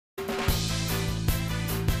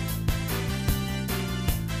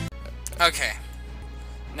Okay.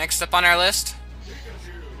 Next up on our list.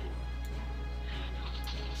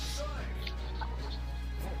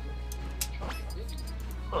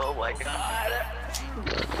 Oh my god.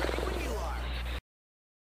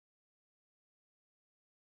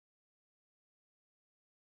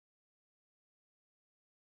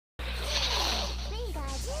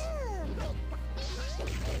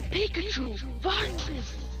 Pikachu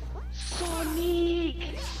versus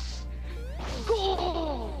Sonic.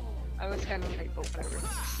 Go! I was kind of late, but whatever.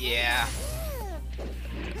 Yeah.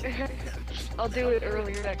 I'll do it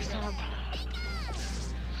earlier next time.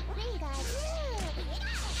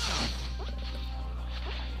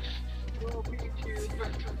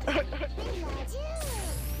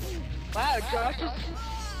 Wow, Josh is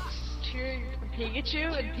cheering for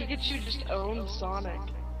Pikachu, and Pikachu just owns Sonic.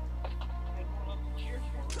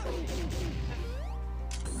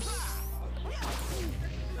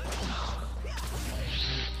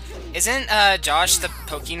 Isn't Josh the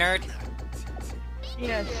Poke Nerd?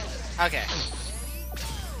 Yes. Okay.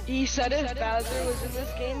 He said if Bowser was in this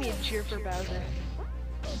game, he'd cheer for Bowser.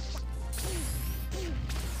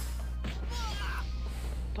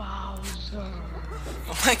 Bowser.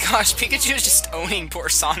 Oh my gosh, Pikachu is just owning poor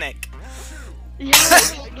Sonic. Yeah,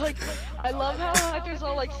 like, I love how Hunter's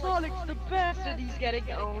all like, Sonic's the best, and he's getting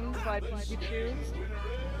owned by Pikachu.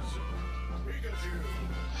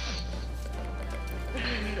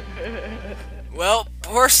 Well,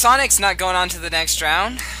 poor Sonic's not going on to the next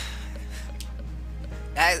round.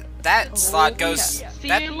 That slot goes. Yeah. See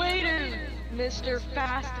That, you later, Mr.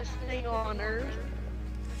 Fastest Thing on Earth.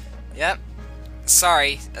 Yep.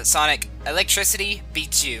 Sorry, Sonic. Electricity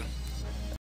beats you.